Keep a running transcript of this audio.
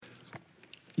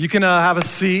You can have a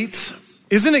seat.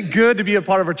 Isn't it good to be a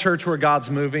part of a church where God's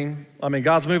moving? I mean,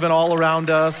 God's moving all around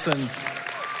us, and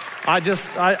I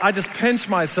just pinch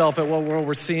myself at what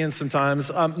we're seeing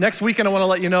sometimes. Next weekend, I want to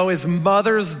let you know, is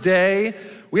Mother's Day.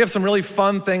 We have some really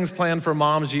fun things planned for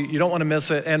moms. You don't want to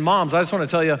miss it. And moms, I just want to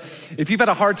tell you, if you've had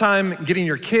a hard time getting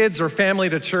your kids or family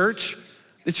to church,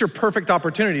 it's your perfect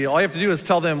opportunity. All you have to do is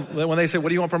tell them, when they say, what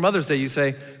do you want for Mother's Day? You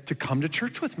say, to come to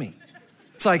church with me.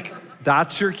 It's like,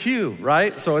 that's your cue,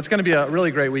 right? So it's gonna be a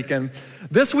really great weekend.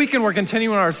 This weekend, we're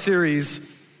continuing our series,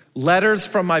 Letters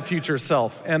from My Future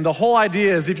Self. And the whole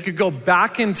idea is if you could go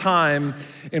back in time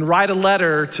and write a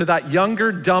letter to that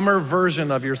younger, dumber version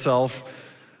of yourself,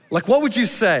 like what would you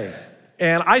say?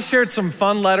 And I shared some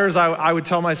fun letters I would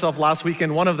tell myself last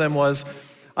weekend. One of them was,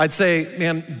 I'd say,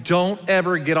 man, don't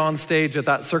ever get on stage at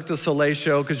that Cirque du Soleil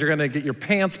show because you're gonna get your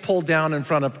pants pulled down in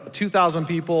front of 2,000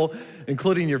 people,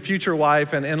 including your future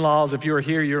wife and in-laws. If you were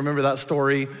here, you remember that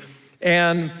story.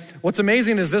 And what's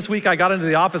amazing is this week I got into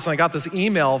the office and I got this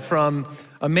email from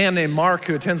a man named Mark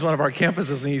who attends one of our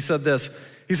campuses, and he said this.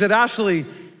 He said, Ashley,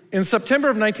 in September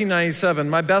of 1997,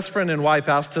 my best friend and wife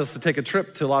asked us to take a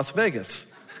trip to Las Vegas.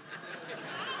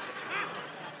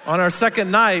 On our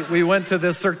second night, we went to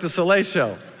this Cirque du Soleil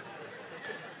show.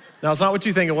 Now, it's not what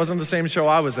you think. It wasn't the same show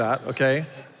I was at, okay?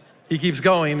 He keeps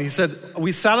going. He said,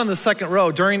 we sat on the second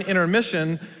row. During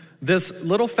intermission, this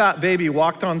little fat baby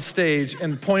walked on stage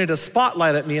and pointed a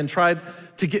spotlight at me and tried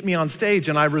to get me on stage.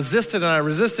 And I resisted.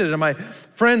 And my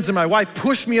friends and my wife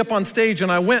pushed me up on stage.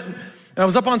 And I went and I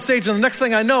was up on stage. And the next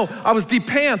thing I know, I was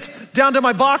de-pantsed down to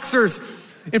my boxers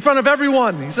in front of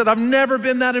everyone. He said, I've never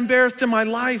been that embarrassed in my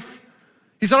life.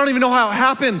 He said, I don't even know how it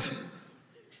happened.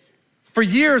 For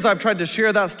years, I've tried to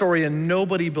share that story and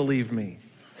nobody believed me.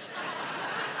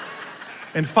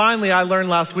 And finally, I learned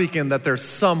last weekend that there's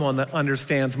someone that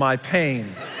understands my pain.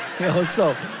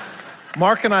 So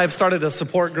Mark and I have started a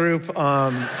support group.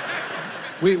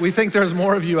 We think there's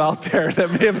more of you out there that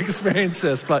may have experienced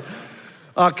this, but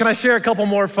can I share a couple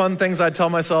more fun things I'd tell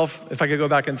myself if I could go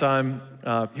back in time?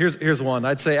 Here's one.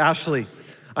 I'd say, Ashley,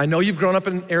 I know you've grown up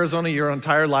in Arizona your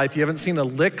entire life. You haven't seen a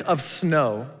lick of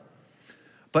snow,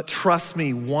 but trust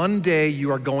me, one day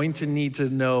you are going to need to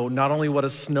know not only what a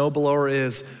snowblower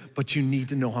is, but you need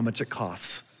to know how much it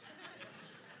costs.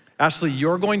 Ashley,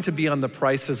 you're going to be on The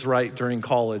Price is Right during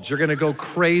college. You're gonna go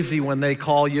crazy when they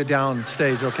call you down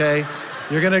stage, okay?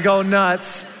 You're gonna go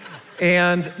nuts,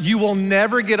 and you will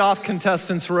never get off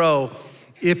contestants row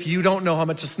if you don't know how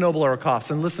much a snowblower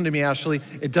costs. And listen to me, Ashley,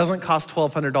 it doesn't cost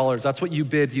 $1,200. That's what you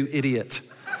bid, you idiot,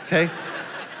 okay?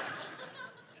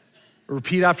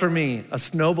 Repeat after me. A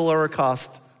snowblower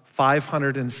costs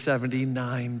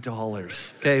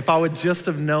 $579, okay? If I would just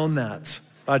have known that,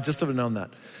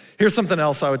 Here's something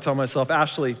else I would tell myself.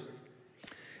 Ashley,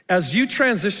 as you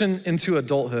transition into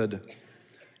adulthood,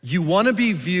 you wanna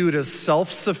be viewed as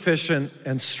self-sufficient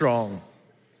and strong,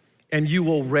 and you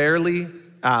will rarely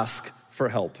ask for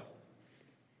help.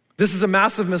 This is a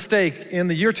massive mistake. In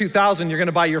the year 2000, you're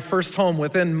gonna buy your first home.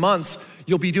 Within months,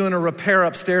 you'll be doing a repair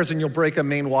upstairs and you'll break a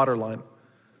main water line.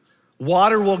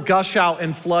 Water will gush out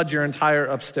and flood your entire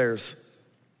upstairs.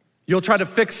 You'll try to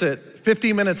fix it.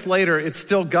 50 minutes later, it's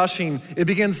still gushing. It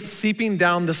begins seeping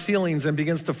down the ceilings and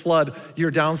begins to flood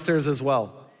your downstairs as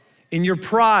well. In your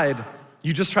pride,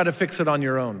 you just try to fix it on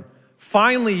your own.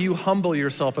 Finally, you humble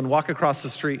yourself and walk across the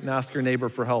street and ask your neighbor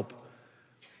for help.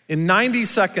 In 90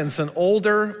 seconds, an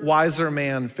older, wiser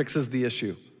man fixes the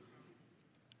issue.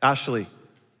 Ashley,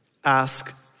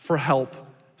 ask for help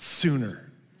sooner.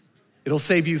 It'll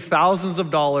save you thousands of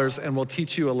dollars and will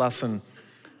teach you a lesson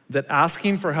that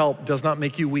asking for help does not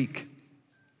make you weak.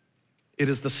 It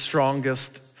is the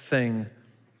strongest thing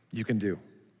you can do.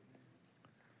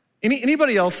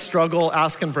 Anybody else struggle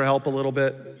asking for help a little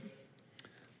bit?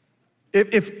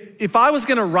 If I was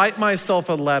gonna write myself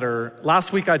a letter,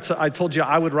 last week I told you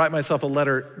I would write myself a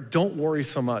letter, don't worry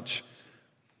so much.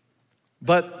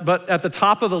 But at the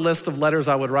top of the list of letters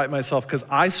I would write myself, because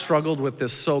I struggled with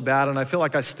this so bad and I feel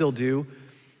like I still do,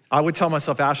 I would tell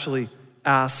myself, Ashley,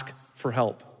 ask for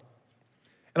help.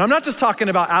 And I'm not just talking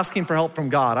about asking for help from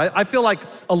God. I feel like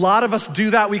a lot of us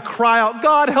do that. We cry out,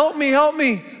 God, help me, help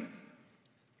me.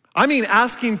 I mean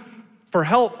asking for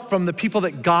help from the people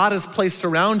that God has placed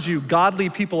around you, godly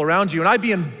people around you. And I'd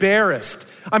be embarrassed,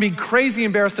 crazy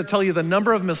embarrassed to tell you the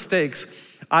number of mistakes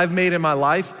I've made in my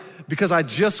life because I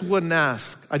just wouldn't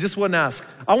ask. I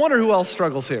wonder who else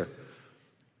struggles here.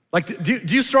 Like, do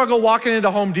you struggle walking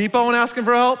into Home Depot and asking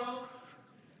for help?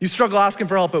 You struggle asking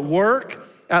for help at work,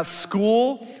 at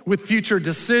school, with future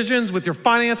decisions, with your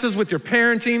finances, with your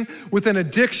parenting, with an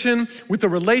addiction, with a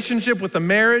relationship, with a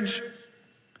marriage.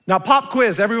 Now, pop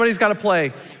quiz, everybody's got to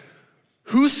play.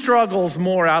 Who struggles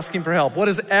more asking for help? What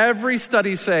does every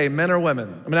study say, men or women?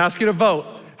 I'm gonna ask you to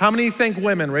vote. How many think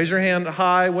women? Raise your hand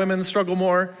high, women struggle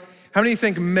more. How many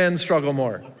think men struggle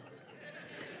more?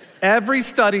 Every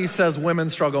study says women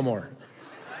struggle more.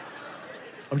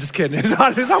 I'm just kidding, it's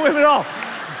not women at all.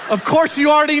 Of course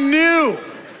you already knew.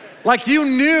 Like you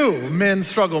knew men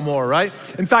struggle more, right?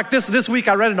 In fact, this week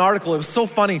I read an article, it was so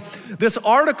funny. This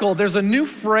article, there's a new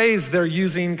phrase they're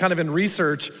using kind of in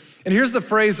research, and here's the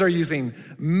phrase they're using,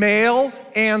 male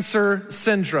answer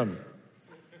syndrome. Do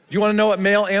you wanna know what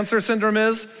male answer syndrome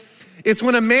is? It's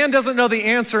when a man doesn't know the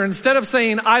answer, instead of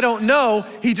saying, I don't know,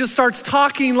 he just starts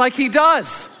talking like he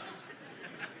does.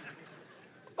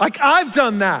 Like I've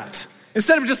done that.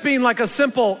 Instead of just being like a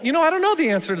simple, I don't know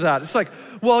the answer to that. It's like,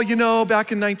 well,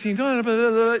 back in 19, no,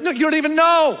 you don't even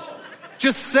know.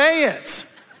 Just say it.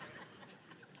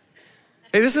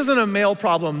 Hey, this isn't a male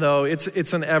problem though.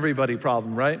 It's an everybody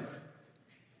problem, right?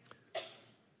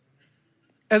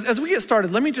 As we get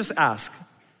started, let me just ask,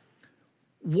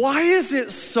 why is it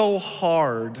so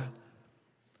hard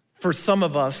for some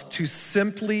of us to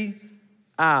simply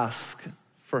ask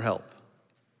for help?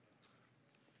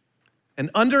 And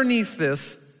underneath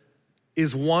this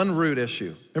is one root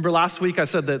issue. Remember last week I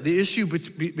said that the issue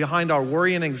behind our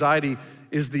worry and anxiety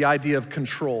is the idea of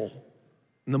control.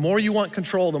 And the more you want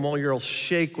control, the more you'll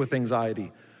shake with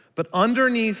anxiety. But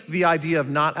underneath the idea of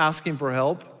not asking for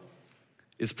help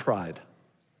is pride.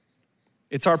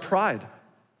 It's our pride.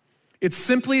 It's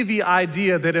simply the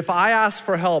idea that if I ask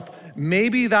for help,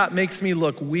 maybe that makes me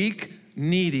look weak,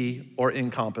 needy, or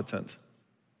incompetent.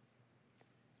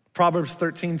 Proverbs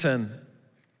 13:10.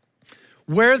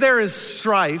 Where there is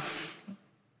strife,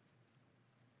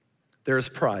 there is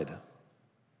pride.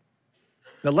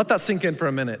 Now let that sink in for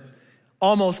a minute.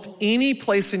 Almost any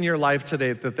place in your life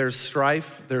today that there's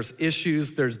strife, there's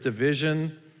issues, there's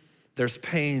division, there's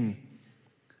pain,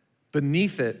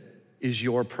 beneath it is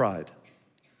your pride,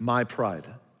 my pride.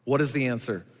 What is the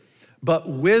answer? But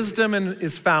wisdom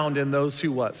is found in those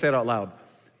who what? Say it out loud.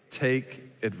 Take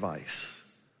advice.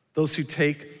 Those who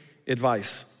take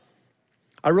advice.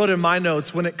 I wrote in my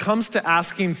notes, when it comes to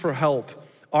asking for help,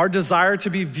 our desire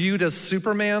to be viewed as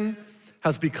Superman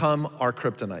has become our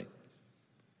kryptonite.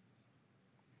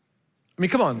 I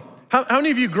mean, come on. How many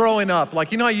of you growing up,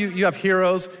 like, how you have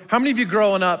heroes? How many of you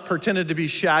growing up pretended to be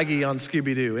Shaggy on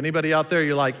Scooby-Doo? Anybody out there,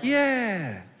 you're like,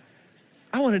 yeah,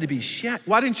 I wanted to be Shaggy.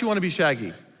 Why didn't you want to be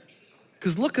Shaggy?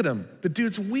 Because look at him. The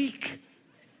dude's weak.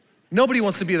 Nobody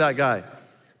wants to be that guy.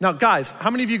 Now, guys, how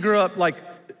many of you grew up like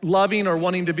loving or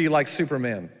wanting to be like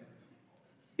Superman?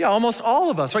 Yeah, almost all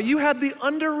of us, right? You had the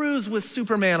underoos with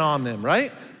Superman on them,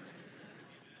 right?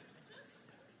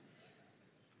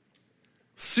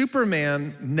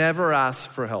 Superman never asked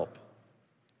for help.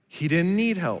 He didn't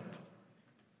need help.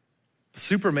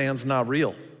 Superman's not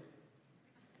real.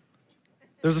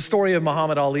 There's a story of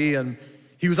Muhammad Ali, and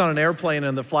he was on an airplane,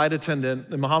 and the flight attendant,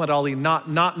 and Muhammad Ali,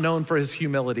 not known for his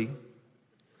humility,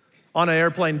 on an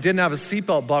airplane, didn't have a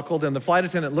seatbelt buckled, and the flight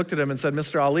attendant looked at him and said,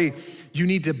 Mr. Ali, you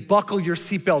need to buckle your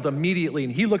seatbelt immediately.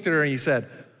 And he looked at her and he said,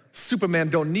 Superman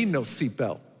don't need no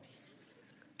seatbelt.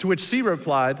 To which she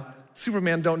replied,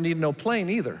 Superman don't need no plane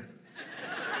either.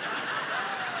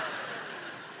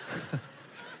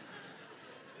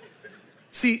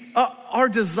 See, our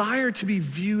desire to be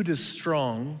viewed as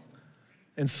strong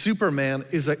and Superman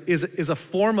is a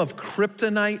form of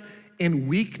kryptonite and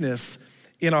weakness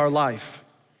in our life.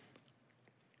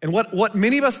 And what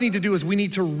many of us need to do is we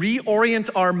need to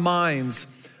reorient our minds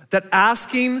that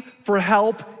asking for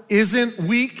help isn't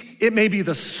weak. It may be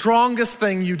the strongest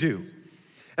thing you do.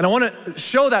 And I want to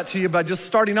show that to you by just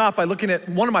starting off by looking at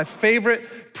one of my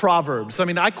favorite proverbs. I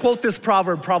mean, I quote this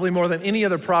proverb probably more than any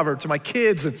other proverb to my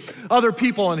kids and other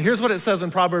people. And here's what it says in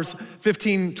Proverbs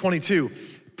 15:22.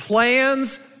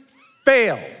 Plans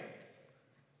fail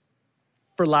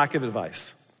for lack of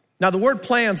advice. Now, the word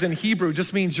plans in Hebrew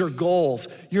just means your goals,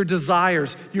 your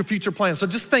desires, your future plans. So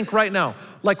just think right now,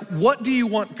 like, what do you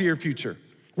want for your future?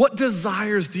 What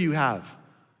desires do you have?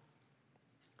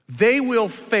 They will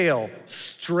fail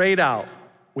straight out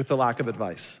with the lack of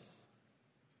advice.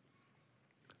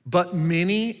 But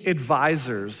many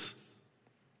advisors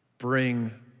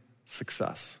bring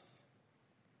success.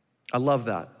 I love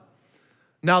that.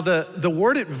 Now, the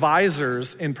word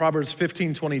advisors in Proverbs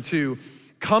 15:22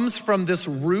 comes from this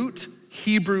root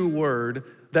Hebrew word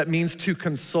that means to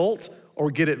consult or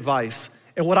get advice.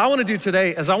 And what I want to do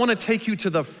today is I want to take you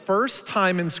to the first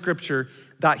time in Scripture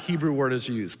that Hebrew word is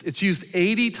used. It's used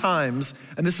 80 times,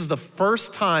 and this is the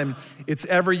first time it's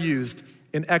ever used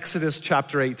in Exodus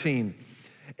chapter 18.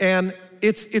 And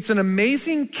it's an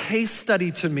amazing case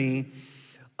study to me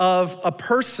of a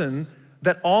person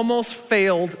that almost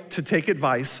failed to take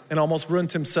advice and almost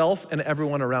ruined himself and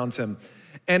everyone around him.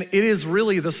 And it is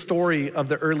really the story of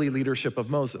the early leadership of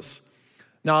Moses.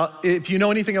 Now, if you know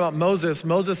anything about Moses,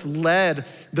 Moses led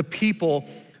the people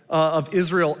of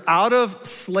Israel out of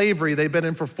slavery. They'd been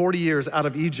in for 40 years out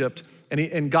of Egypt,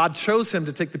 and God chose him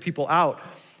to take the people out.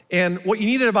 And what you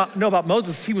need to know about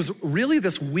Moses, he was really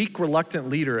this weak, reluctant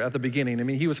leader at the beginning. I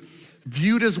mean, he was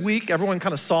viewed as weak. Everyone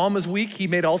kind of saw him as weak. He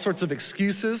made all sorts of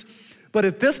excuses. But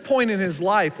at this point in his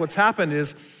life, what's happened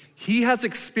is he has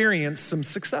experienced some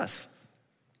success.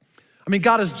 I mean,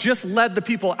 God has just led the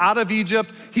people out of Egypt.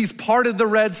 He's parted the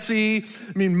Red Sea.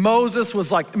 I mean, Moses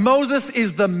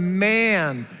is the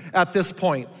man at this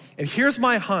point. And here's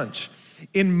my hunch.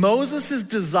 In Moses'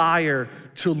 desire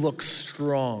to look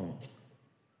strong,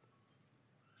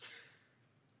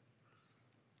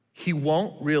 he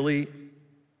won't really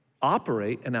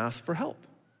operate and ask for help.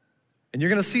 And you're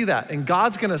gonna see that. And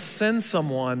God's gonna send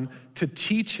someone to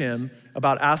teach him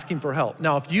about asking for help.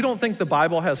 Now, if you don't think the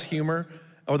Bible has humor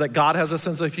or that God has a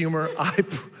sense of humor,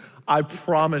 I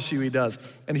promise you he does.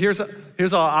 And here's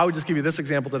how I would just give you this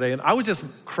example today. And I was just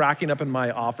cracking up in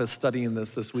my office studying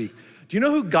this week. Do you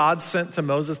know who God sent to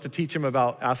Moses to teach him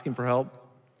about asking for help?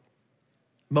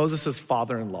 Moses'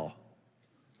 father-in-law.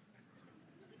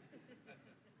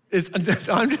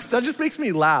 That just makes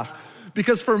me laugh.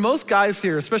 Because for most guys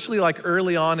here, especially like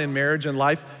early on in marriage and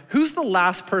life, who's the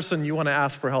last person you want to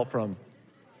ask for help from?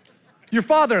 Your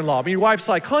father-in-law. I mean, your wife's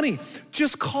like, honey,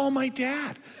 just call my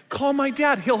dad. Call my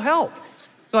dad, he'll help.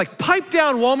 They're like, pipe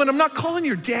down, woman, I'm not calling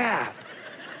your dad.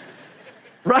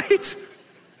 Right?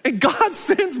 And God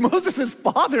sends Moses'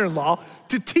 father-in-law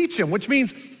to teach him, which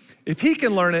means if he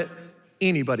can learn it,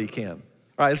 anybody can. All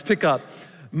right, let's pick up.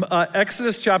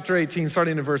 Exodus chapter 18,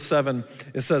 starting in verse 7,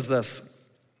 it says this.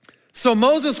 So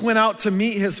Moses went out to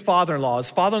meet his father-in-law.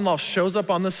 His father-in-law shows up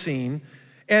on the scene,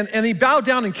 and he bowed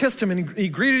down and kissed him, and he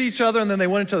greeted each other, and then they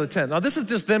went into the tent. Now, this is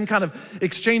just them kind of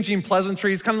exchanging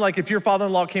pleasantries, kind of like if your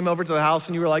father-in-law came over to the house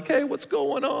and you were like, hey, what's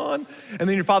going on? And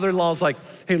then your father-in-law was like,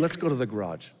 hey, let's go to the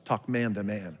garage, talk man to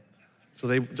man. So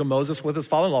Moses with his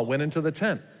father-in-law went into the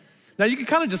tent. Now, you can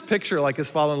kind of just picture like his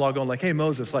father-in-law going like, hey,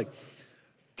 Moses, like,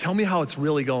 tell me how it's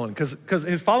really going. Because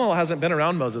his father-in-law hasn't been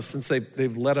around Moses since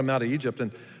they've let him out of Egypt.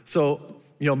 And so,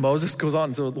 Moses goes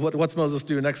on. So what's Moses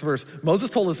do? Next verse. Moses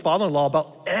told his father-in-law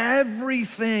about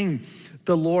everything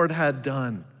the Lord had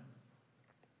done.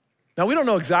 Now, we don't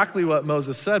know exactly what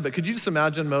Moses said, but could you just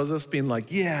imagine Moses being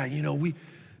like, yeah,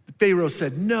 Pharaoh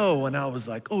said no. And I was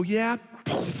like, oh yeah,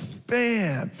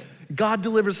 bam. God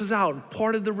delivers us out,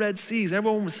 parted the Red Seas.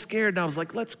 Everyone was scared, and I was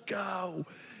like, let's go.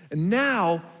 And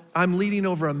now I'm leading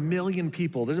over 1 million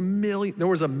people. There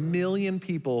was 1 million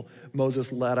people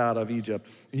Moses led out of Egypt.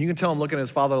 And you can tell him looking at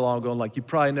his father-in-law going like, you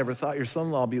probably never thought your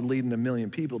son-in-law would be leading 1 million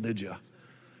people, did you?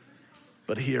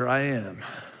 But here I am.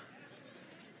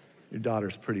 Your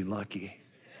daughter's pretty lucky.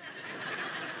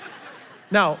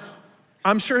 Now,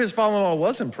 I'm sure his father-in-law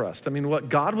was impressed. I mean, what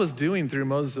God was doing through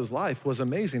Moses' life was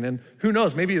amazing. And who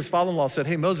knows, maybe his father-in-law said,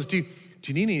 hey, Moses, do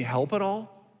you need any help at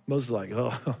all? Moses is like,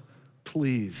 oh,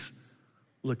 please.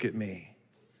 Look at me.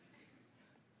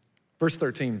 Verse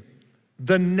 13,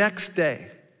 the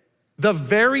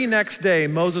very next day,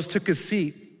 Moses took his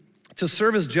seat to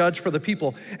serve as judge for the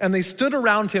people, and they stood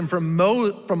around him from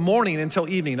morning until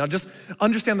evening. Now just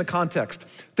understand the context.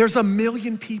 There's 1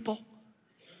 million people.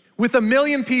 With 1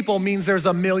 million people means there's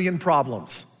 1 million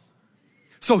problems.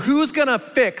 So who's gonna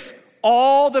fix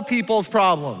all the people's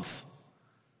problems?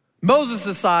 Moses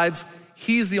decides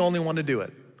he's the only one to do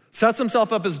it. Sets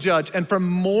himself up as judge, and from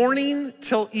morning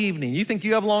till evening, you think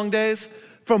you have long days?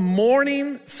 From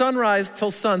morning, sunrise till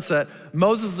sunset,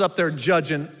 Moses is up there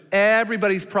judging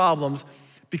everybody's problems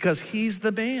because he's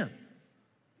the man.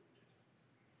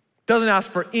 Doesn't ask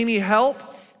for any help,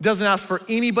 doesn't ask for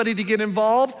anybody to get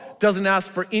involved, doesn't ask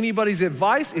for anybody's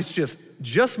advice. It's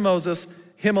just Moses,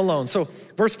 him alone. So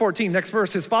verse 14, next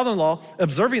verse, his father-in-law,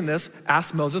 observing this,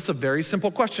 asked Moses a very simple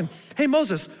question. Hey,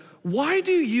 Moses, why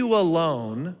do you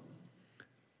alone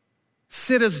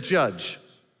sit as judge?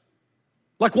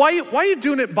 Like, why are you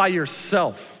doing it by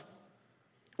yourself?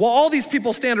 Well, all these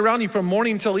people stand around you from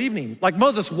morning till evening. Like,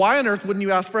 Moses, why on earth wouldn't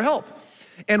you ask for help?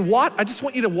 And I just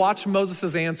want you to watch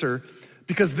Moses' answer,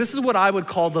 because this is what I would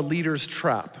call the leader's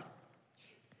trap.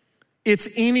 It's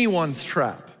anyone's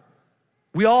trap.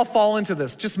 We all fall into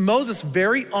this. Just Moses,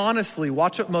 very honestly,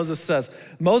 watch what Moses says.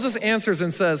 Moses answers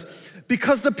and says,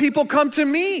 because the people come to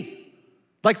me.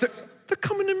 Like they're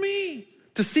coming to me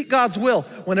to seek God's will.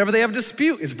 Whenever they have a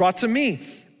dispute, it's brought to me.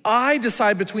 I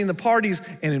decide between the parties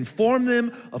and inform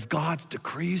them of God's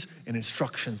decrees and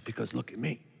instructions because look at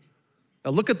me.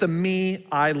 Now look at the me,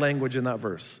 I language in that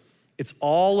verse. It's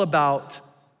all about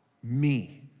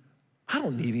me. I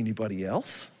don't need anybody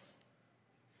else.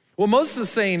 What Moses is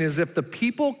saying is if the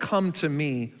people come to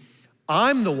me,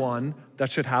 I'm the one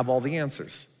that should have all the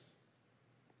answers.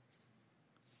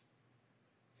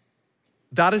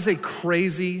 That is a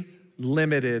crazy,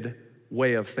 limited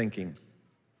way of thinking.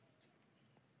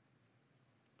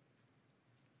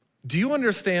 Do you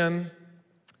understand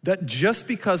that just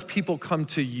because people come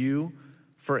to you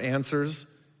for answers,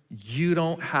 you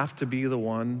don't have to be the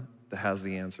one that has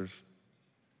the answers?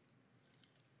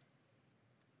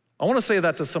 I want to say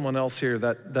that to someone else here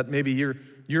that maybe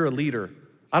you're a leader.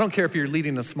 I don't care if you're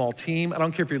leading a small team. I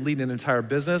don't care if you're leading an entire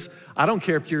business. I don't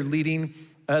care if you're leading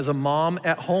as a mom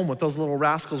at home with those little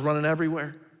rascals running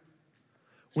everywhere.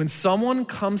 When someone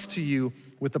comes to you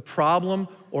with a problem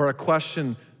or a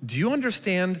question, do you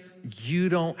understand you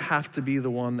don't have to be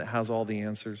the one that has all the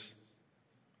answers?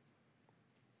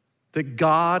 That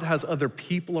God has other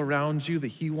people around you that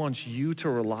he wants you to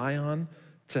rely on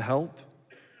to help?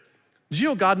 Did you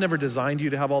know God never designed you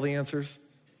to have all the answers?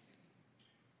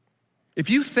 If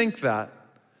you think that,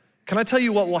 can I tell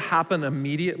you what will happen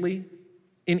immediately?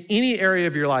 In any area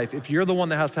of your life, if you're the one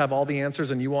that has to have all the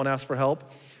answers and you won't ask for help,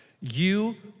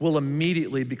 you will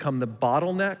immediately become the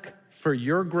bottleneck for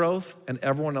your growth and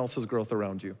everyone else's growth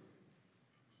around you.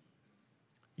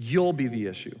 You'll be the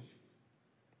issue.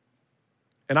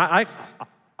 And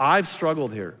I've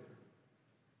struggled here.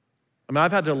 I mean,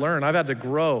 I've had to learn, I've had to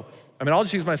grow. I mean, I'll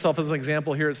just use myself as an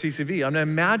example here at CCV. I mean,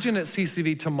 imagine at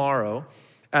CCV tomorrow,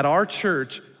 at our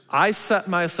church, I set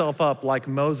myself up like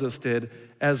Moses did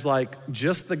as like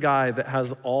just the guy that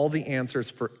has all the answers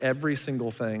for every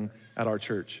single thing at our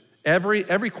church.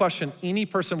 Every question any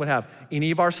person would have,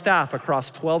 any of our staff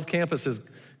across 12 campuses,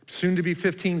 soon to be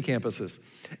 15 campuses.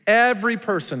 Every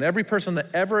person that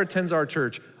ever attends our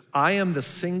church, I am the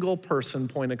single person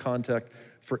point of contact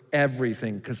for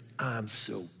everything because I'm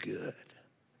so good.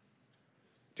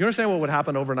 Do you understand what would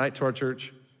happen overnight to our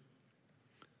church?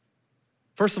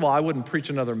 First of all, I wouldn't preach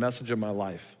another message in my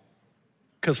life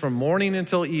because from morning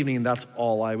until evening, that's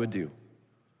all I would do.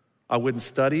 I wouldn't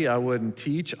study, I wouldn't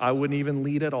teach, I wouldn't even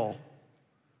lead at all.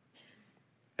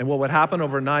 And what would happen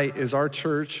overnight is our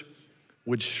church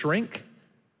would shrink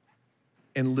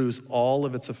and lose all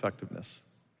of its effectiveness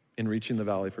in reaching the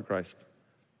valley for Christ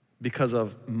because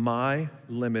of my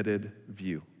limited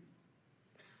view.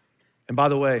 And by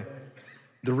the way,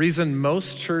 the reason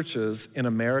most churches in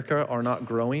America are not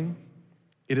growing,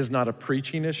 it is not a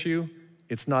preaching issue,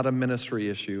 it's not a ministry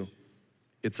issue,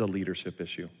 it's a leadership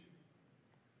issue.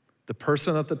 The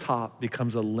person at the top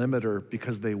becomes a limiter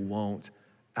because they won't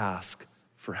ask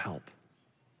for help.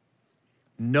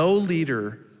 No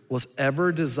leader was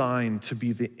ever designed to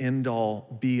be the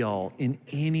end-all, be-all in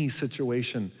any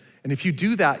situation. And if you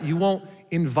do that, you won't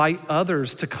invite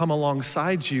others to come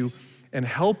alongside you and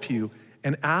help you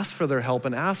and ask for their help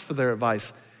and ask for their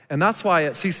advice. And that's why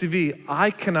at CCV, I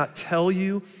cannot tell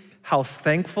you how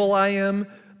thankful I am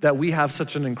that we have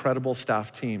such an incredible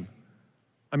staff team.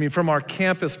 I mean, from our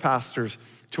campus pastors,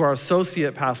 to our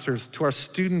associate pastors, to our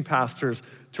student pastors,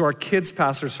 to our kids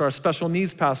pastors, to our special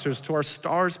needs pastors, to our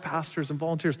STARS pastors and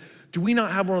volunteers. Do we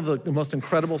not have one of the most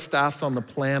incredible staffs on the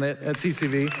planet at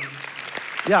CCV?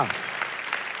 Yeah.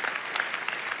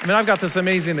 I mean, I've got this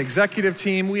amazing executive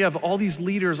team. We have all these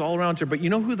leaders all around here, but you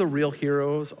know who the real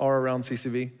heroes are around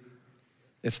CCV?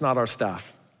 It's not our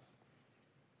staff.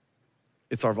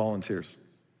 It's our volunteers.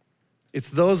 It's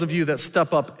those of you that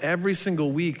step up every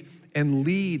single week and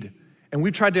lead. And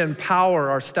we've tried to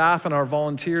empower our staff and our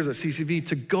volunteers at CCV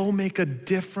to go make a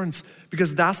difference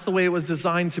because that's the way it was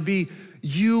designed to be.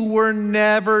 You were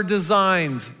never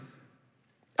designed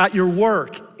at your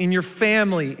work, in your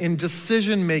family, in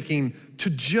decision-making to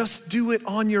just do it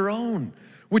on your own,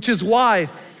 which is why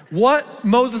what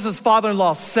Moses'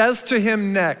 father-in-law says to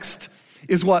him next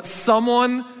is what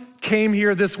someone came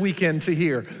here this weekend to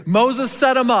hear. Moses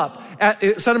set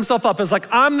himself up as like,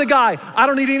 I'm the guy. I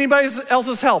don't need anybody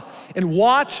else's help. And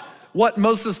watch what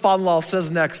Moses' father-in-law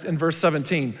says next in verse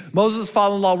 17. Moses'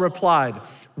 father-in-law replied,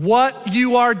 what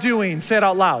you are doing, say it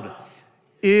out loud,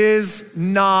 is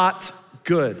not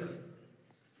good.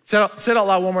 Say it out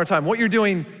loud one more time. What you're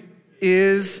doing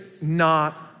is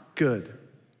not good.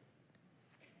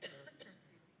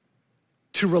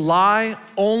 To rely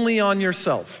only on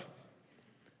yourself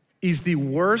is the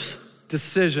worst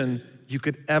decision you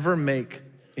could ever make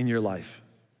in your life.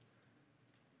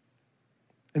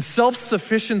 And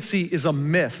self-sufficiency is a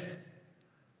myth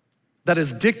that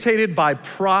is dictated by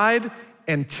pride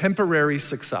and temporary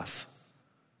success.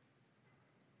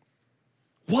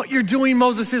 What you're doing,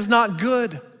 Moses, is not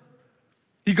good.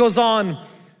 He goes on,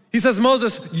 he says,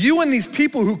 Moses, you and these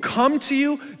people who come to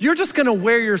you, you're just gonna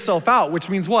wear yourself out, which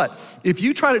means what? If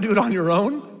you try to do it on your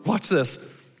own, watch this.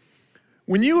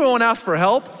 When you go and ask for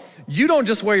help, you don't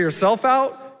just wear yourself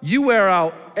out, you wear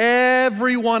out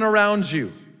everyone around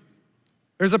you.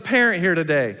 There's a parent here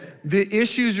today. The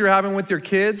issues you're having with your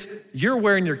kids, you're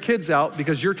wearing your kids out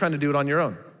because you're trying to do it on your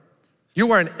own. You're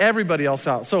wearing everybody else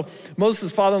out. So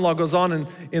Moses' father-in-law goes on and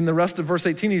in the rest of verse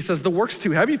 18, he says, the work's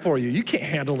too heavy for you. You can't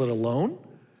handle it alone.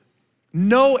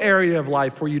 No area of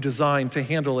life were you designed to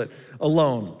handle it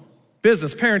alone.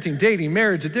 Business, parenting, dating,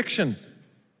 marriage, addiction.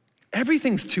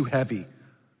 Everything's too heavy.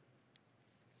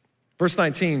 Verse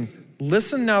 19,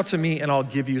 listen now to me and I'll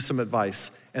give you some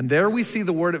advice. And there we see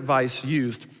the word advice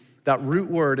used, that root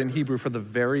word in Hebrew, for the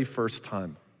very first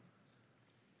time.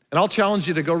 And I'll challenge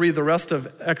you to go read the rest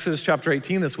of Exodus chapter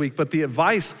 18 this week, but the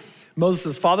advice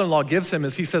Moses' father-in-law gives him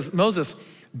is he says, Moses,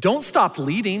 don't stop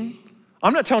leading.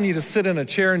 I'm not telling you to sit in a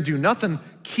chair and do nothing.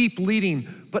 Keep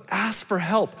leading, but ask for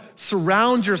help.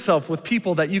 Surround yourself with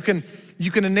people that you can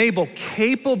enable,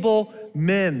 capable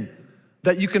men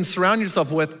that you can surround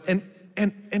yourself with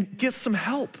and get some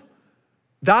help.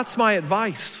 That's my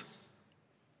advice.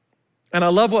 And I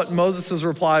love what Moses'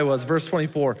 reply was, verse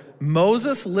 24.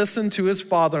 Moses listened to his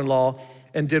father-in-law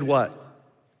and did what?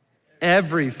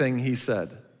 Everything he said.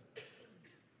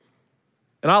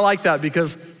 And I like that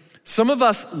because some of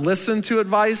us listen to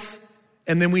advice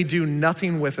and then we do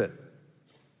nothing with it.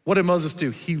 What did Moses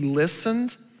do? He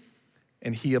listened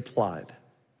and he applied.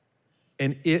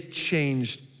 And it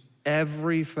changed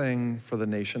everything for the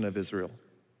nation of Israel.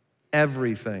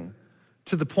 Everything.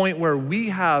 To the point where we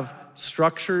have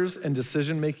structures and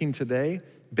decision-making today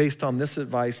based on this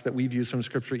advice that we've used from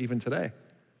Scripture even today.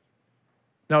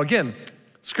 Now again,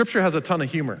 Scripture has a ton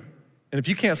of humor. And if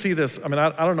you can't see this, I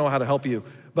don't know how to help you.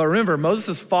 But remember,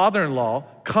 Moses' father-in-law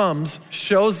comes,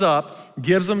 shows up,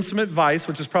 gives him some advice,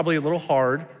 which is probably a little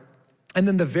hard. And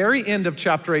then the very end of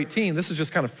chapter 18, this is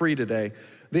just kind of free today.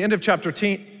 The end of chapter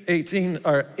 18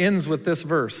 ends with this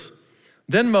verse.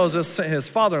 Then Moses sent his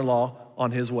father-in-law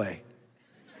on his way.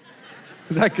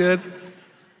 Is that good?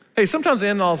 Hey, sometimes the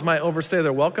in-laws might overstay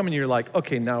their welcome and you're like,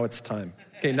 okay, now it's time.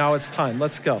 Okay, now it's time,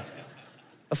 let's go.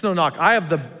 That's no knock. I have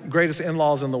the greatest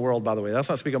in-laws in the world, by the way. That's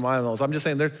not speaking of my in-laws. I'm just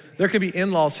saying there could be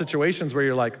in-law situations where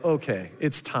you're like, okay,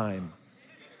 it's time.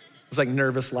 It's like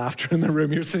nervous laughter in the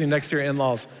room. You're sitting next to your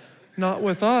in-laws. Not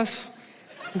with us.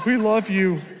 We love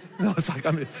you. No, it's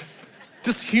like,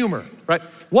 just humor, right?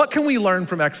 What can we learn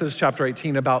from Exodus chapter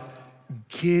 18 about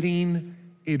getting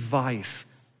advice,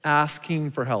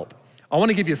 asking for help? I want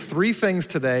to give you 3 things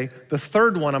today. The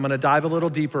third one I'm going to dive a little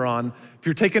deeper on. If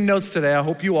you're taking notes today, I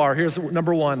hope you are. Here's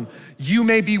number 1. You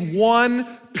may be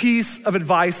one piece of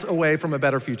advice away from a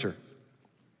better future.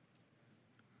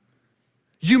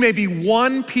 You may be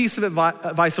one piece of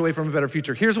advice away from a better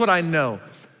future. Here's what I know.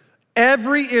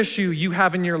 Every issue you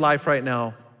have in your life right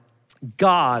now,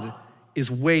 God is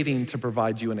waiting to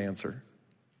provide you an answer.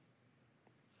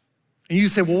 And you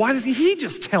say, well, why doesn't he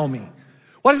just tell me?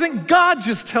 Why doesn't God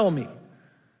just tell me?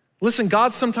 Listen,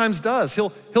 God sometimes does.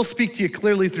 He'll speak to you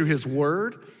clearly through his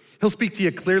word. He'll speak to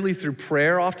you clearly through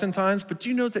prayer oftentimes, but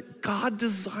you know that God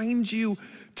designed you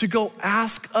to go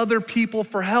ask other people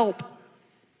for help.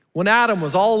 When Adam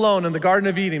was all alone in the Garden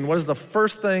of Eden, what is the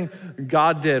first thing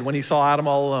God did when he saw Adam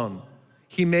all alone?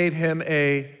 He made him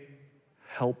a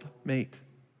helpmate.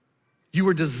 You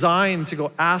were designed to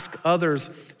go ask others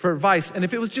for advice. And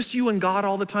if it was just you and God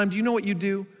all the time, do you know what you'd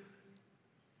do?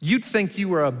 You'd think you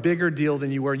were a bigger deal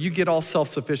than you were. You'd get all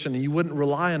self-sufficient and you wouldn't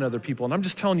rely on other people. And I'm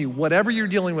just telling you, whatever you're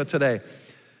dealing with today,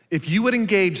 if you would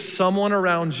engage someone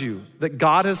around you that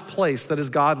God has placed that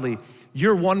is godly,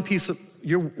 you're one piece of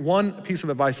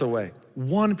advice away,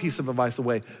 one piece of advice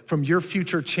away from your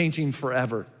future changing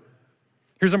forever.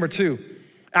 Here's number 2.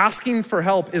 Asking for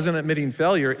help isn't admitting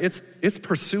failure, it's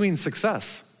pursuing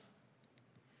success.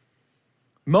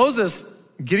 Moses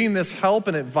getting this help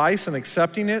and advice and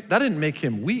accepting it, that didn't make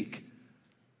him weak.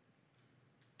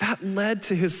 That led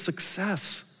to his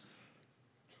success.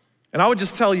 And I would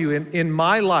just tell you, in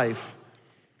my life,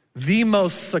 the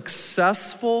most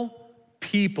successful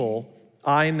people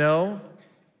I know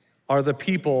are the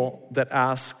people that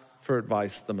ask for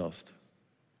advice the most.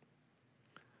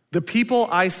 The people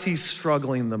I see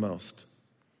struggling the most,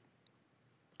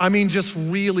 just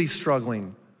really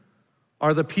struggling,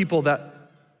 are the people that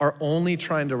are only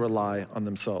trying to rely on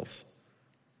themselves.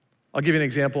 I'll give you an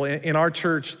example. In our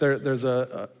church, there's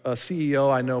a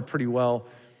CEO I know pretty well,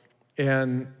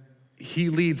 and he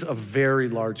leads a very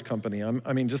large company.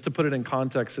 I mean, just to put it in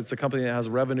context, it's a company that has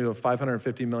a revenue of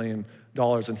 $550 million,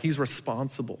 and he's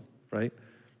responsible, right?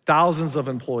 Thousands of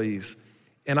employees.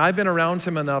 And I've been around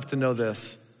him enough to know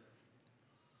this.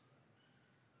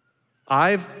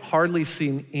 I've hardly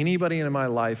seen anybody in my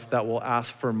life that will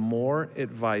ask for more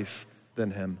advice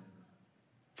than him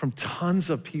from tons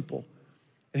of people.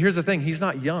 And here's the thing, he's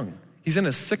not young. He's in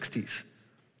his 60s.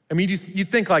 I mean, you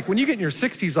think like, when you get in your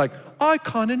 60s, like, I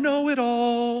kind of know it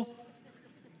all.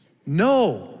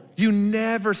 No, you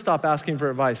never stop asking for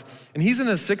advice. And he's in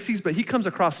his 60s, but he comes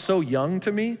across so young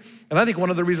to me. And I think one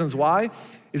of the reasons why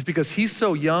is because he's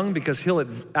so young, because he'll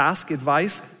ask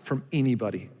advice from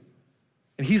anybody.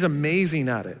 And he's amazing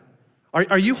at it.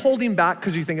 Are you holding back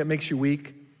because you think it makes you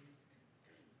weak?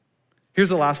 Here's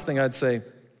the last thing I'd say.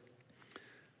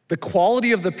 The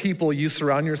quality of the people you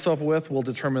surround yourself with will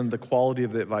determine the quality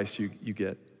of the advice you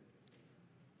get.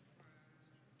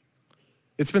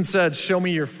 It's been said, show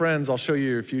me your friends, I'll show you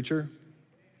your future.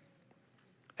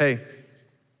 Hey,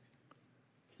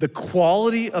 the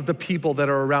quality of the people that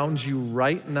are around you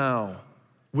right now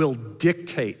will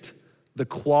dictate the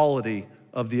quality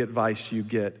of the advice you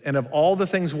get. And of all the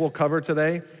things we'll cover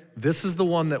today, this is the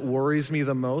one that worries me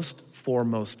the most for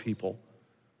most people.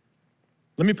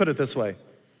 Let me put it this way.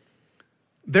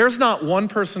 There's not one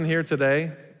person here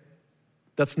today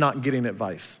that's not getting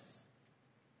advice.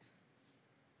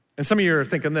 And some of you are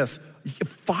thinking this,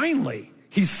 finally,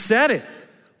 he said it.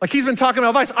 Like he's been talking about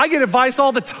advice. I get advice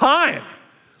all the time.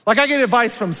 Like I get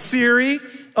advice from Siri,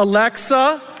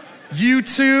 Alexa,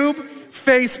 YouTube,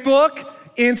 Facebook,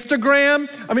 Instagram.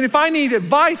 I mean, if I need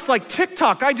advice like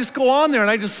TikTok, I just go on there and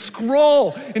I just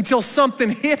scroll until something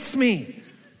hits me.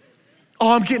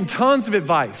 Oh, I'm getting tons of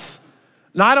advice.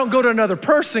 Now, I don't go to another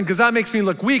person because that makes me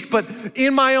look weak, but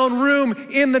in my own room,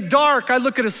 in the dark, I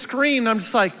look at a screen and I'm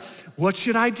just like, what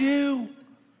should I do?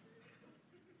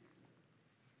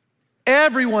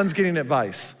 Everyone's getting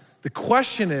advice. The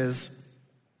question is,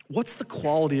 what's the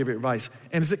quality of your advice?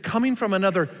 And is it coming from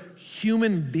another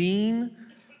human being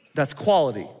that's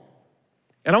quality?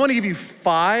 And I want to give you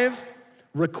 5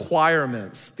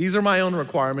 requirements. These are my own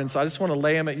requirements. I just want to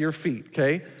lay them at your feet,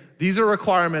 okay? These are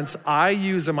requirements I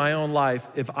use in my own life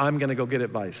if I'm gonna go get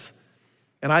advice.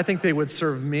 And I think they would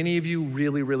serve many of you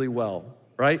really, really well,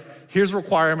 right? Here's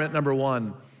requirement number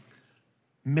 1.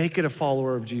 Make it a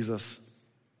follower of Jesus.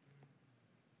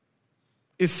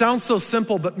 It sounds so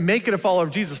simple, but make it a follower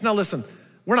of Jesus. Now listen,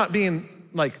 we're not being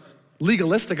like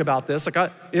legalistic about this.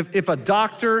 Like if a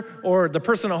doctor or the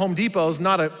person at Home Depot is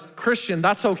not a Christian,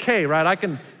 that's okay, right? I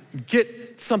can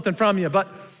get something from you, but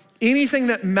anything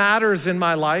that matters in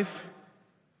my life,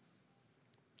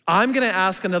 I'm gonna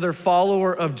ask another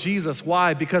follower of Jesus.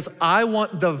 Why? Because I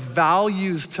want the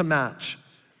values to match.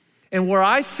 And where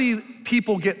I see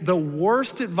people get the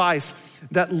worst advice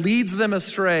that leads them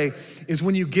astray is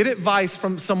when you get advice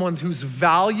from someone whose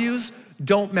values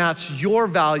don't match your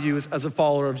values as a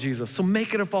follower of Jesus. So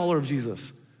make it a follower of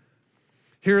Jesus.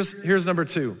 Here's number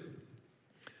 2.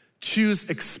 Choose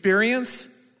experience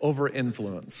over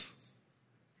influence.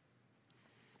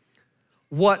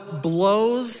 What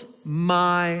blows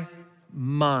my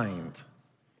mind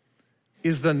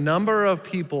is the number of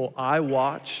people I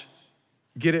watch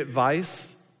get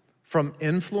advice from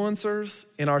influencers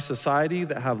in our society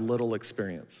that have little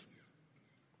experience.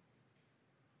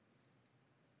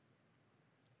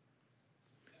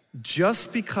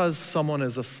 Just because someone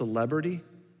is a celebrity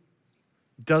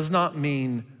does not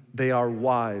mean they are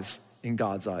wise in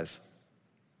God's eyes.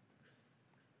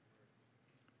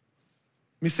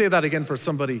 Let me say that again for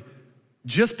somebody.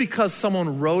 Just because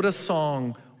someone wrote a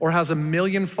song or has 1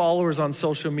 million followers on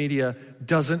social media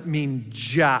doesn't mean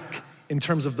jack in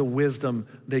terms of the wisdom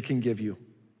they can give you.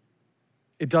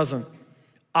 It doesn't.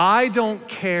 I don't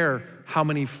care how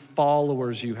many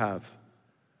followers you have.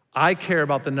 I care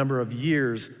about the number of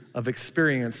years of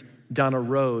experience down a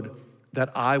road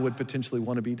that I would potentially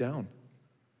want to be down.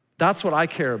 That's what I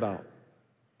care about.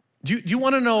 Do you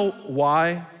want to know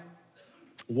why?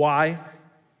 Why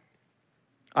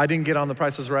I didn't get on The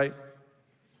Price is Right?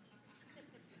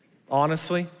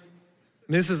 Honestly,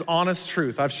 and this is honest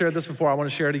truth. I've shared this before, I want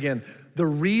to share it again. The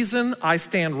reason I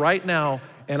stand right now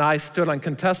and I stood on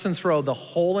contestants row the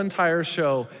whole entire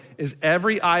show is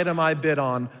every item I bid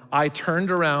on, I turned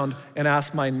around and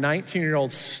asked my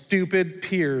 19-year-old stupid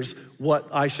peers what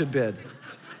I should bid.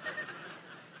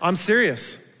 I'm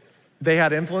serious. They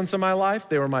had influence in my life.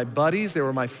 They were my buddies. They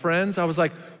were my friends. I was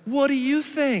like, what do you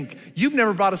think? You've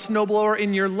never bought a snowblower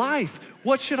in your life.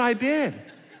 What should I bid?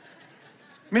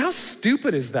 I mean, how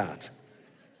stupid is that?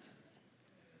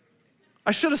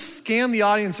 I should have scanned the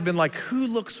audience and been like, who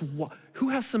Who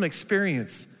has some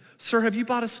experience? Sir, have you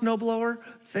bought a snowblower?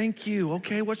 Thank you.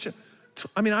 Okay,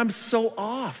 I'm so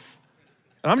off.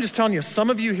 And I'm just telling you, some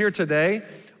of you here today,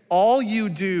 all you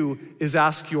do is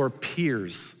ask your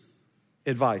peers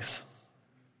advice.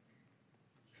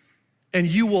 And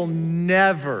you will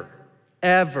never,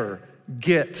 ever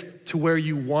get to where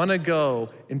you wanna go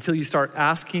until you start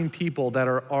asking people that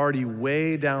are already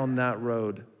way down that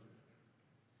road.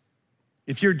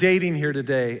 If you're dating here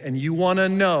today and you wanna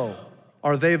know,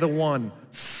 are they the one?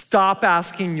 Stop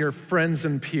asking your friends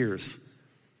and peers.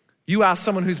 You ask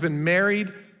someone who's been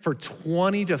married for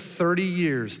 20 to 30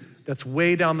 years that's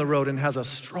way down the road and has a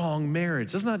strong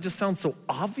marriage. Doesn't that just sound so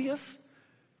obvious?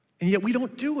 And yet we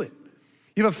don't do it.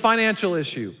 You have a financial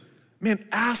issue. Man,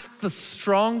 ask the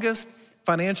strongest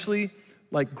financially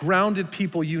grounded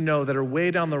people you know that are way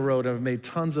down the road and have made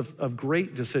tons of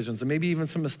great decisions and maybe even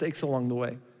some mistakes along the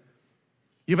way.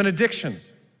 You have an addiction.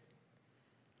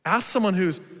 Ask someone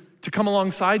who's to come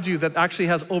alongside you that actually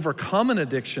has overcome an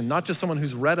addiction, not just someone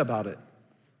who's read about it.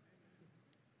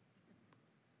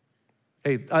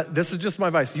 Hey, this is just my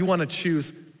advice. You wanna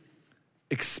choose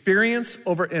experience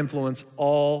over influence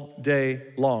all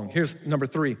day long. Here's number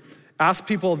 3. Ask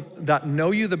people that know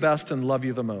you the best and love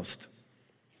you the most.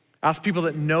 Ask people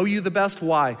that know you the best.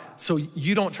 Why? So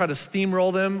you don't try to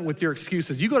steamroll them with your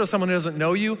excuses. You go to someone who doesn't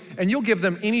know you and you'll give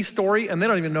them any story and they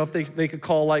don't even know if they could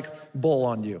call bull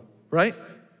on you, right?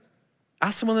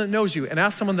 Ask someone that knows you and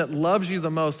ask someone that loves you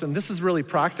the most. And this is really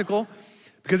practical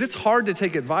because it's hard to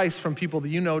take advice from people that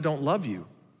you know don't love you.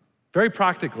 Very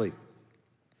practically.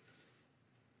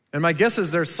 And my guess is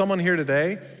there's someone here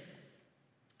today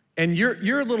and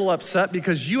you're a little upset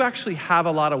because you actually have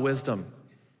a lot of wisdom.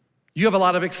 You have a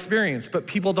lot of experience, but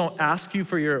people don't ask you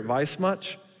for your advice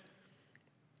much.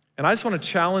 And I just want to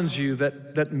challenge you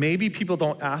that maybe people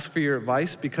don't ask for your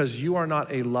advice because you are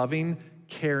not a loving,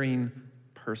 caring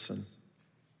person.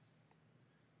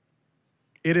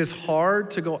 It is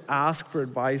hard to go ask for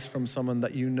advice from someone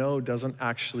that you know doesn't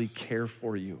actually care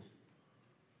for you.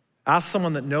 Ask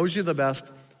someone that knows you the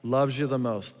best, loves you the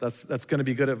most. That's gonna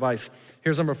be good advice.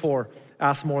 Here's number 4,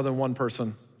 ask more than one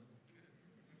person.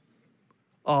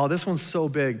 Oh, this one's so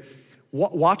big.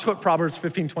 Watch what Proverbs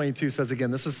 15:22 says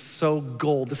again. This is so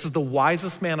gold. This is the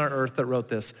wisest man on earth that wrote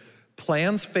this.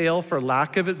 Plans fail for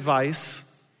lack of advice,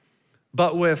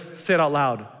 but with, say it out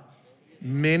loud,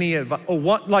 many advice. Oh,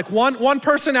 one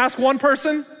person ask one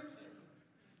person?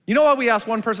 You know why we ask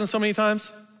one person so many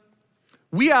times?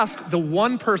 We ask the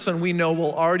one person we know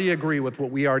will already agree with what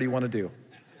we already want to do.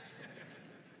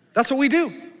 That's what we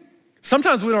do.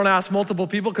 Sometimes we don't ask multiple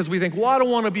people because we think, well, I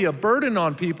don't want to be a burden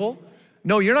on people.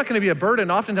 No, you're not going to be a burden.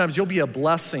 Oftentimes you'll be a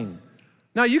blessing.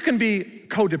 Now you can be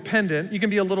codependent. You can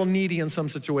be a little needy in some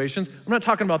situations. I'm not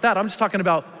talking about that. I'm just talking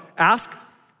about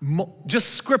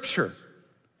just scripture.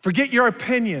 Forget your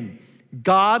opinion.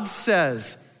 God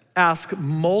says, ask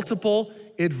multiple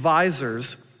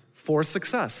advisors for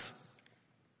success.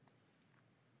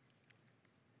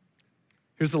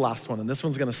 Here's the last one, and this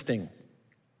one's gonna sting,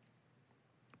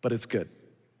 but it's good.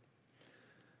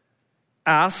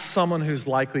 Ask someone who's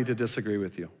likely to disagree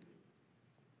with you.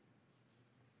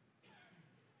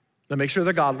 Now make sure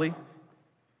they're godly, make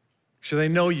sure they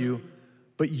know you,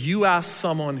 but you ask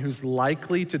someone who's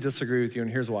likely to disagree with you,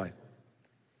 and here's why.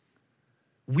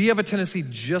 We have a tendency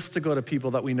just to go to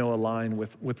people that we know align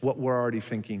with what we're already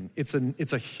thinking. It's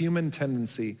a human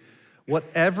tendency. What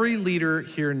every leader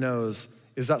here knows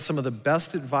is that some of the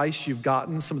best advice you've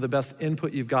gotten, some of the best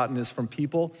input you've gotten is from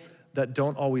people that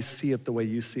don't always see it the way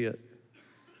you see it.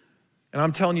 And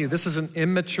I'm telling you, this is an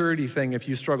immaturity thing if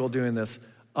you struggle doing this.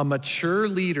 A mature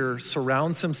leader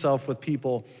surrounds himself with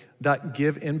people that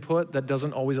give input that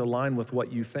doesn't always align with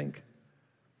what you think.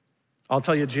 I'll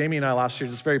tell you, Jamie and I last year,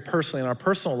 just very personally in our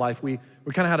personal life, we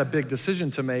kind of had a big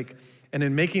decision to make. And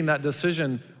in making that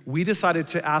decision, we decided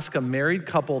to ask a married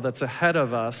couple that's ahead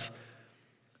of us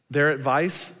their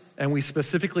advice, and we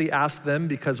specifically asked them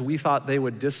because we thought they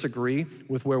would disagree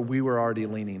with where we were already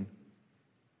leaning.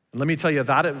 And let me tell you,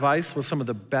 that advice was some of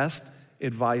the best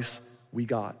advice we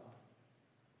got.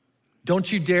 Don't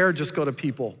you dare just go to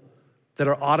people that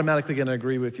are automatically gonna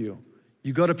agree with you.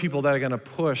 You go to people that are gonna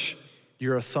push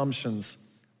your assumptions.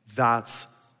 That's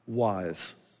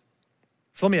wise.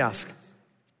 So let me ask.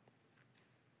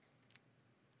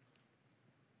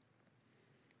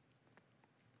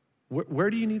 Where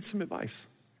do you need some advice?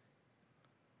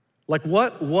 Like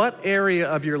what area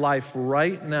of your life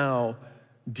right now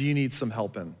do you need some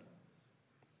help in?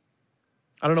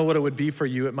 I don't know what it would be for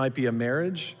you. It might be a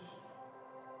marriage.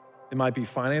 It might be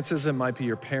finances. It might be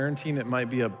your parenting. It might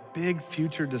be a big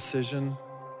future decision.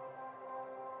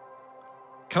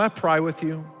 Can I pray with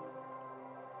you?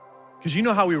 Because you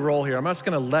know how we roll here. I'm not just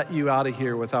gonna let you out of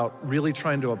here without really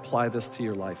trying to apply this to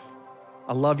your life.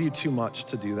 I love you too much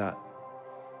to do that.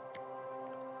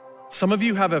 Some of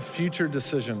you have a future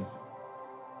decision,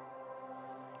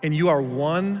 and you are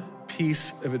one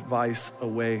piece of advice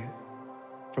away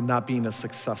from that being a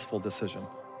successful decision.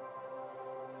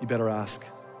 You better ask.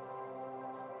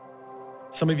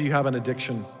 Some of you have an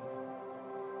addiction,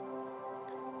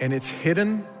 and it's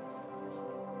hidden,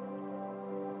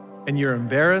 and you're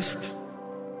embarrassed,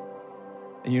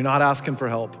 and you're not asking for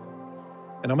help.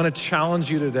 And I'm gonna challenge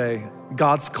you today.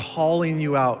 God's calling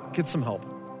you out. Get some help.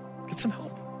 Get some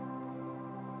help.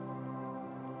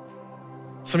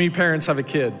 Some of you parents have a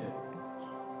kid,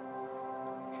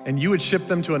 and you would ship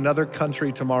them to another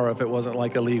country tomorrow if it wasn't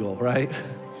like illegal, right?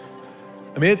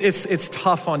 I mean, it's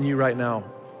tough on you right now.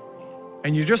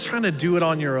 And you're just trying to do it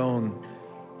on your own.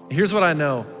 Here's what I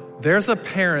know. There's a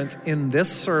parent in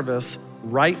this service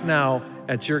right now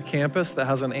at your campus that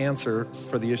has an answer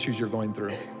for the issues you're going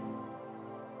through.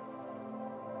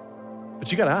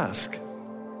 But you gotta ask.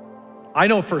 I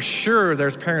know for sure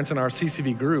there's parents in our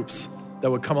CCV groups that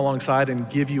would come alongside and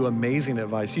give you amazing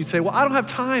advice. You'd say, well, I don't have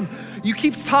time. You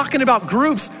keep talking about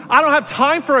groups. I don't have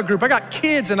time for a group. I got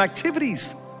kids and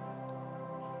activities.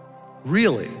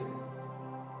 Really?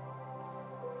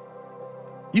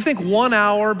 You think 1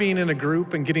 hour being in a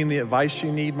group and getting the advice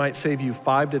you need might save you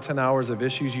 5 to 10 hours of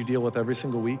issues you deal with every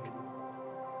single week?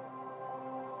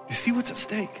 You see what's at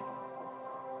stake?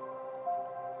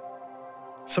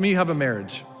 Some of you have a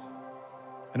marriage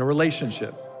and a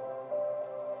relationship,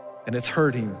 and it's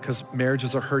hurting because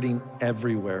marriages are hurting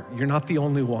everywhere. You're not the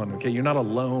only one, okay? You're not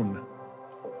alone.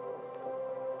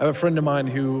 I have a friend of mine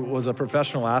who was a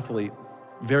professional athlete,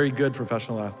 very good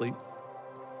professional athlete.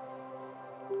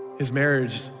 His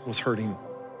marriage was hurting.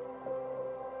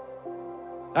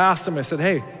 I asked him, I said,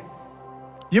 hey,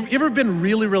 you ever been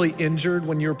really, really injured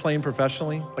when you were playing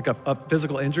professionally? Like a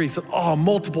physical injury? He said, oh,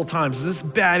 multiple times. This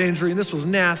bad injury, and this was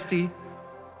nasty.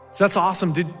 So that's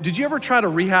awesome. Did you ever try to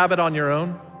rehab it on your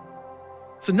own?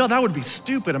 I said, no, that would be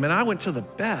stupid. I mean, I went to the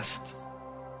best.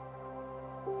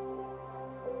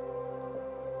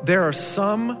 There are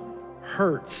some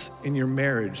hurts in your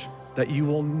marriage that you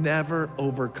will never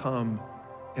overcome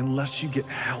unless you get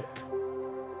help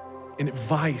and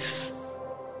advice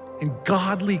and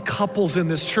godly couples in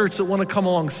this church that want to come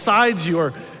alongside you,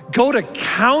 or go to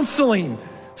counseling.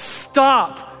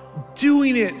 Stop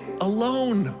doing it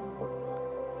alone.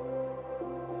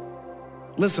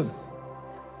 Listen,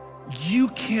 you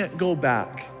can't go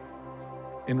back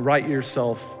and write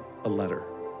yourself a letter.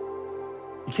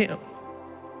 You can't.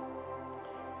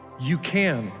 You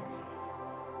can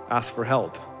ask for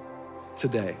help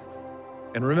today.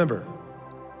 And remember,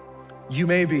 you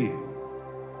may be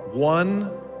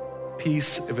one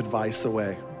piece of advice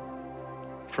away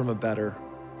from a better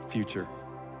future.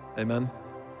 Amen?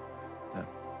 Yeah.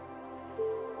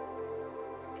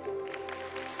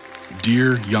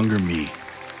 Dear younger me,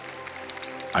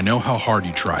 I know how hard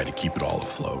you try to keep it all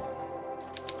afloat.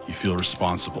 You feel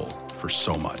responsible for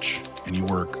so much, and you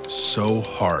work so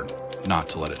hard not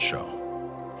to let it show.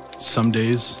 Some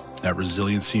days, that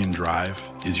resiliency and drive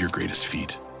is your greatest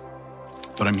feat.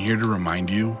 But I'm here to remind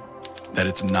you that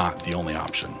it's not the only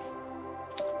option.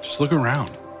 Just look around.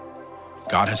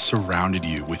 God has surrounded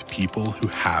you with people who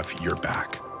have your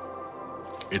back.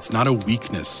 It's not a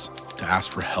weakness to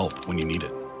ask for help when you need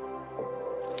it.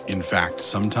 In fact,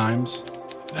 sometimes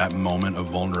that moment of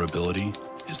vulnerability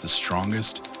is the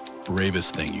strongest,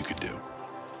 bravest thing you could do.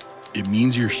 It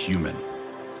means you're human,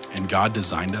 and God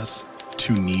designed us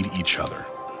to need each other.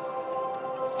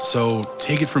 So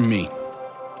take it from me.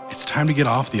 It's time to get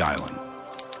off the island.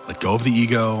 Let go of the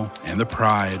ego and the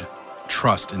pride.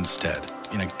 Trust instead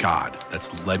in a God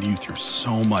that's led you through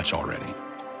so much already.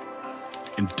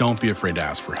 And don't be afraid to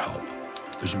ask for help.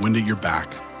 There's wind at your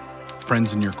back,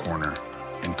 friends in your corner,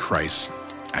 and Christ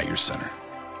at your center.